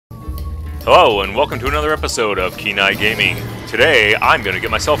Hello, and welcome to another episode of Kenai Gaming. Today, I'm gonna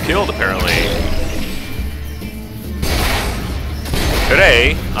get myself killed, apparently.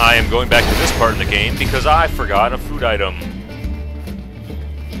 Today, I am going back to this part of the game because I forgot a food item.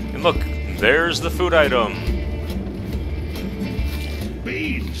 And look, there's the food item.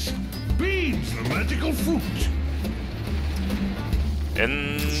 Beans! Beans, the magical fruit!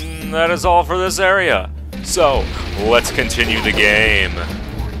 And that is all for this area. So, let's continue the game.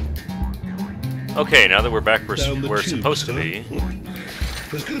 Okay, now that we're back where we're supposed to be.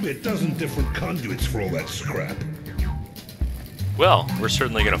 There's gonna be a dozen different conduits for all that scrap. Well, we're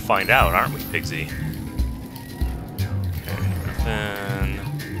certainly gonna find out, aren't we, Pigsy? Okay, then...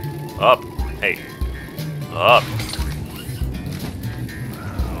 Up! Hey! Up!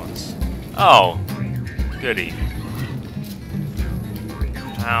 Oh! Goody.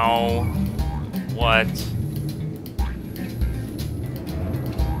 Ow. What?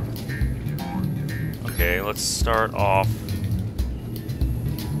 Okay, let's start off.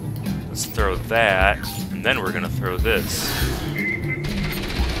 Let's throw that, and then we're gonna throw this.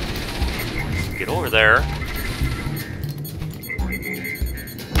 Get over there.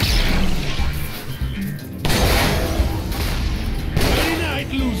 Good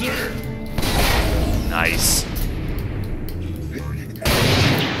night, loser! Nice.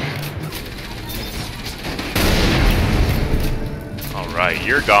 Alright,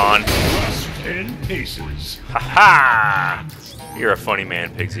 you're gone. Plus 10 paces. Ha-ha! You're a funny man,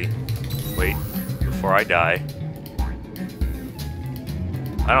 Pigsy. Wait, before I die.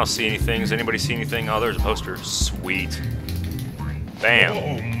 I don't see anything. Does anybody see anything? Oh, there's a poster. Sweet. Bam.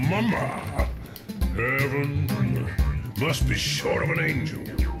 Oh, mama! Heaven must be short of an angel.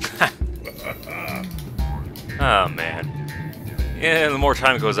 Oh, man. Yeah, the more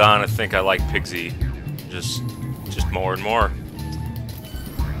time goes on, I think I like Pigsy. Just more and more.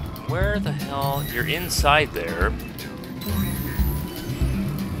 Where the hell? You're inside there.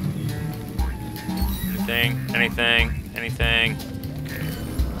 Anything? Okay.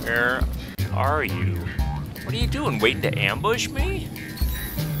 Where are you? What are you doing? Waiting to ambush me?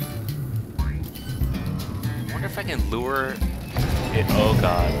 I wonder if I can lure it. Oh,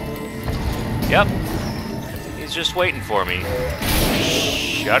 God. Yep. He's just waiting for me.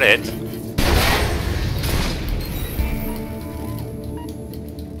 Shut it.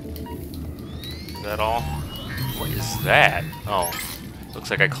 Is that all? What is that? Oh. Looks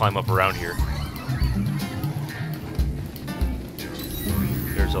like I climb up around here.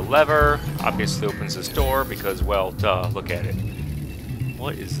 There's a lever. Obviously opens this door because, well, duh, look at it.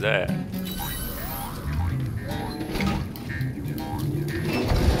 What is that?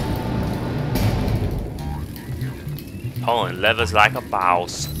 Pulling levers like a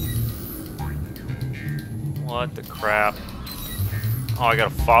boss. What the crap? Oh, I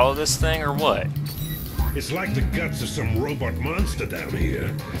gotta follow this thing or what? It's like the guts of some robot monster down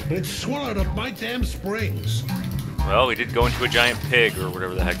here. And it swallowed up my damn springs. Well, we did go into a giant pig, or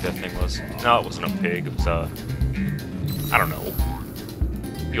whatever the heck that thing was. No, it wasn't a pig. It was I don't know.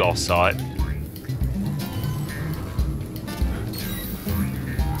 You all saw it.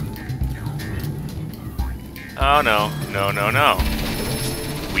 Oh, no. No.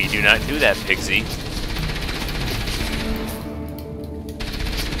 We do not do that, Pigsy.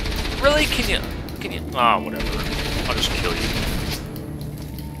 Really? Can you... Oh, whatever. I'll just kill you.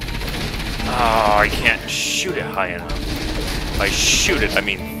 Oh, I can't shoot it high enough. By shoot it, I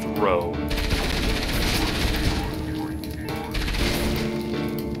mean throw.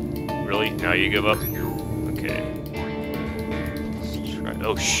 Really? Now you give up? Okay. Let's try.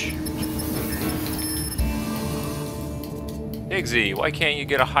 Oh, shh. Pigsy, why can't you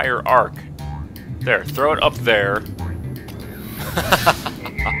get a higher arc? There, throw it up there.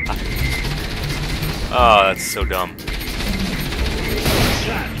 Oh, that's so dumb.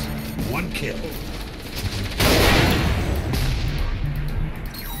 Shot. One kill.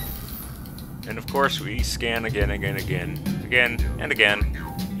 And of course we scan again and again.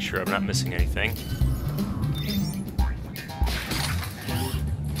 Make sure I'm not missing anything.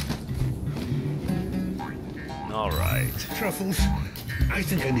 Alright. Truffles, I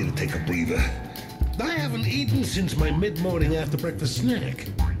think I need to take a breather. I haven't eaten since my mid-morning after breakfast snack.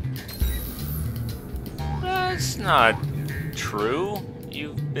 That's not true.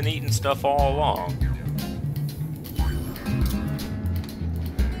 You've been eating stuff all along.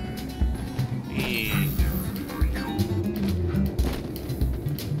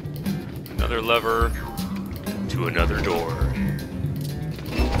 Another lever to another door.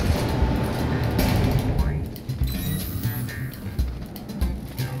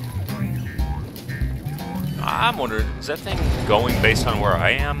 I'm wondering, is that thing going based on where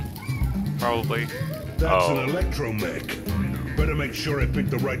I am? probably. That's an electromech. Better make sure I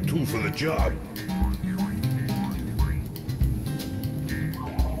pick the right tool for the job.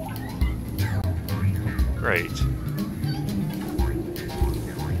 Great.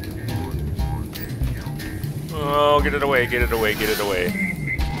 Oh, get it away, get it away, get it away.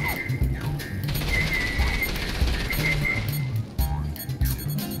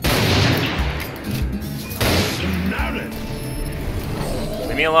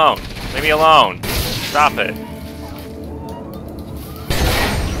 Leave me alone. Leave me alone. Stop it.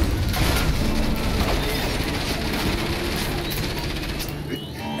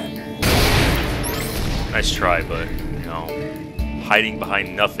 Nice try, but, you know, hiding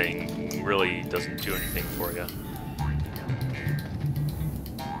behind nothing really doesn't do anything for you.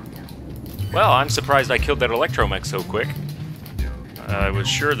 Well, I'm surprised I killed that electromech so quick. I was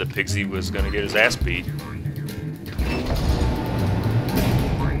sure that Pigsy was going to get his ass beat.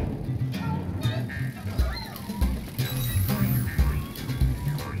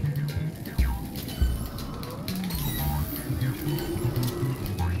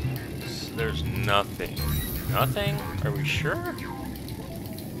 There's nothing. Nothing? Are we sure?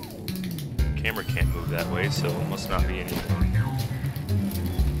 Camera can't move that way, so it must not be anything.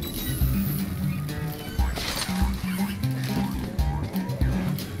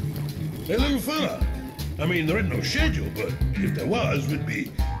 Hey, little fella. I mean, there ain't no schedule, but if there was, we'd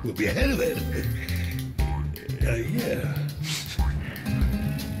be ahead of it. Yeah.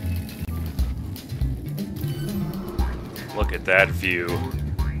 Look at that view.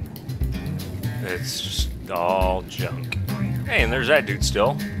 It's just all junk. Hey, and there's that dude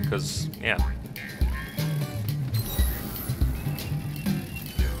still, because, yeah.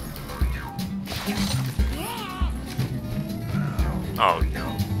 Oh,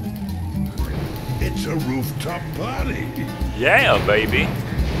 no. It's a rooftop party. Yeah, baby.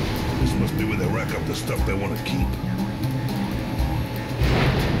 This must be where they rack up the stuff they want to keep.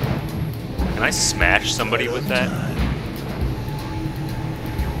 Can I smash somebody with that?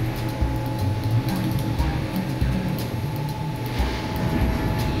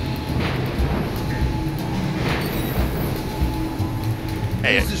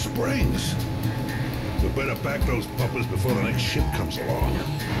 Hey, the springs. We better back those puppers before the next ship comes along.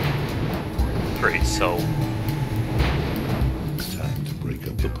 Great, so... Time to break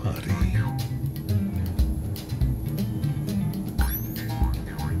up the party.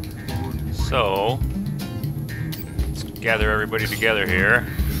 So... let's gather everybody together here.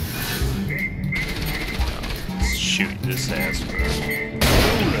 Let's shoot this ass.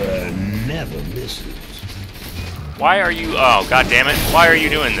 Never misses. Why are you... oh, god damn it. Why are you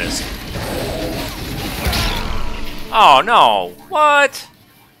doing this? Oh, no. What?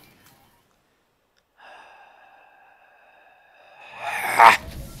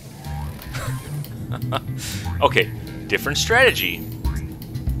 Okay, different strategy.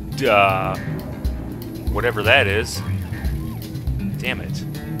 Whatever that is. Damn it.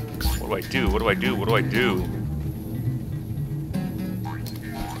 What do I do? What do I do? What do I do?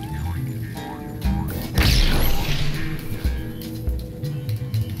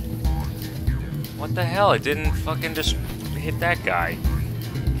 What the hell? It didn't fucking just hit that guy.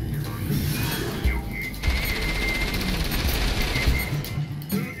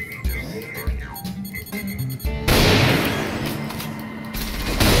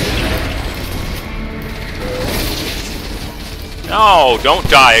 No, don't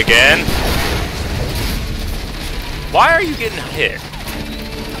die again. Why are you getting hit?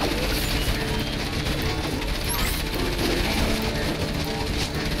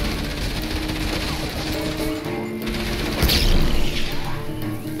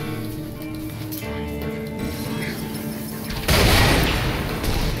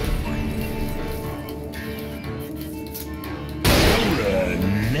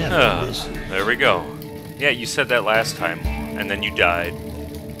 There we go. Yeah, you said that last time, and then you died.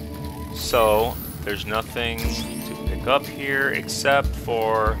 So, there's nothing to pick up here except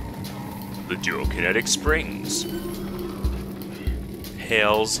for the duokinetic springs.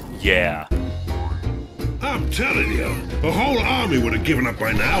 Hells yeah. I'm telling you, a whole army would have given up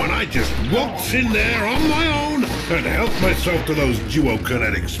by now, and I just waltzed in there on my own and helped myself to those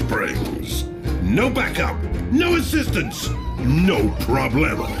duokinetic springs. No backup, no assistance, no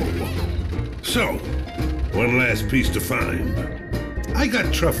problemo. So, one last piece to find. I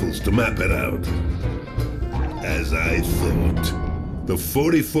got truffles to map it out. As I thought, the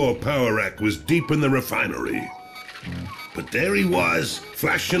 44 power rack was deep in the refinery. But there he was,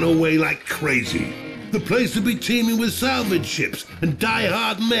 flashing away like crazy. The place would be teeming with salvage ships and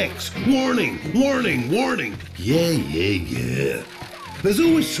die-hard mechs. Warning, warning, warning. Yeah. There's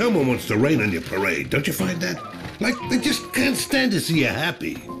always someone wants to rain on your parade, don't you find that? Like, they just can't stand to see you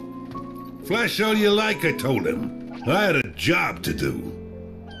happy. Flash all you like, I told him. I had a job to do.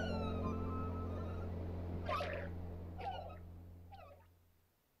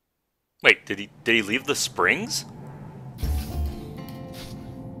 Wait, did he leave the springs?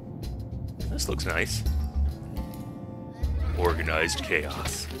 This looks nice. Organized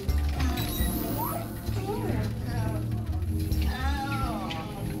chaos.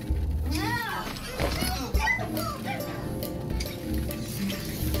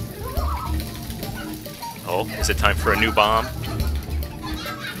 Oh, is it time for a new bomb?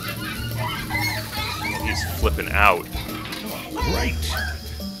 He's flipping out. Right.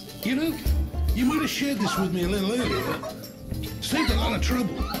 You know, you might have shared this with me a little earlier. Saved a lot of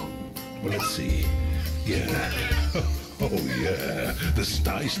trouble. Well, let's see. Yeah. Oh, yeah. The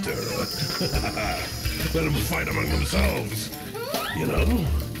Sty Stirrer. Let them fight among themselves. You know,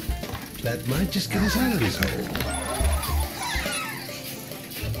 that might just get us out of this hole.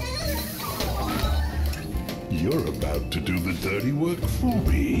 You're about to do the dirty work for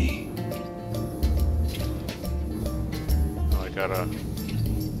me. Oh, I gotta...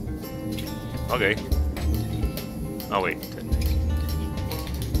 Okay. Oh, wait.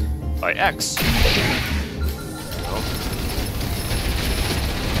 By X. Oh.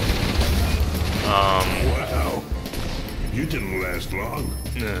 Wow. You didn't last long.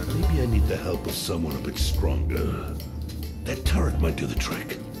 Nah. Maybe I need the help of someone a bit stronger. That turret might do the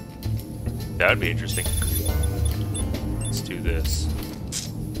trick. That would be interesting. Let's do this.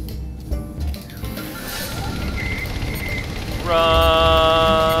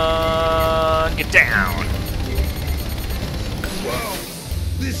 Run! Get down! Wow,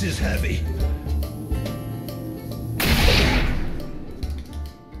 this is heavy.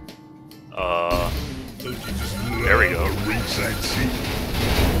 There we go. Ringside seat.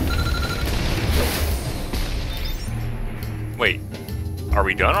 Wait, are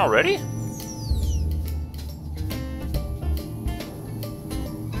we done already?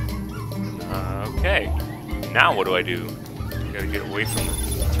 Okay. Now what do I do? I gotta get away from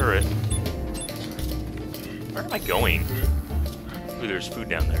the turret. Where am I going? Ooh, there's food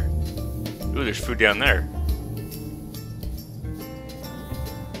down there. Ooh, there's food down there.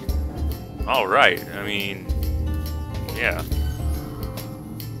 Alright, I mean... yeah.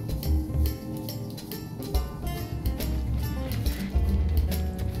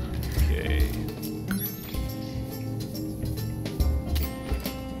 Okay.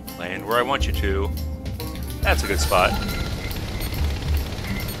 Land where I want you to. That's a good spot.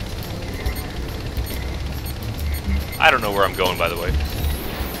 I don't know where I'm going, by the way.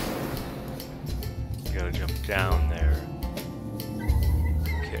 Gotta jump down there.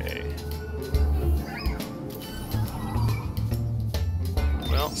 Okay.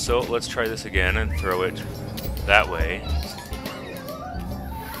 Well, so let's try this again and throw it that way.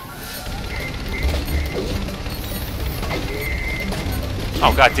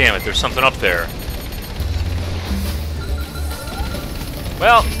 Oh, god damn it, there's something up there.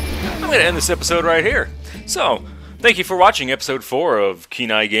 Well, I'm going to end this episode right here. So, thank you for watching episode 4 of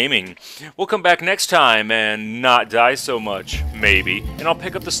Kenai Gaming. We'll come back next time and not die so much, maybe, and I'll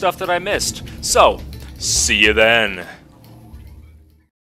pick up the stuff that I missed. So, see you then.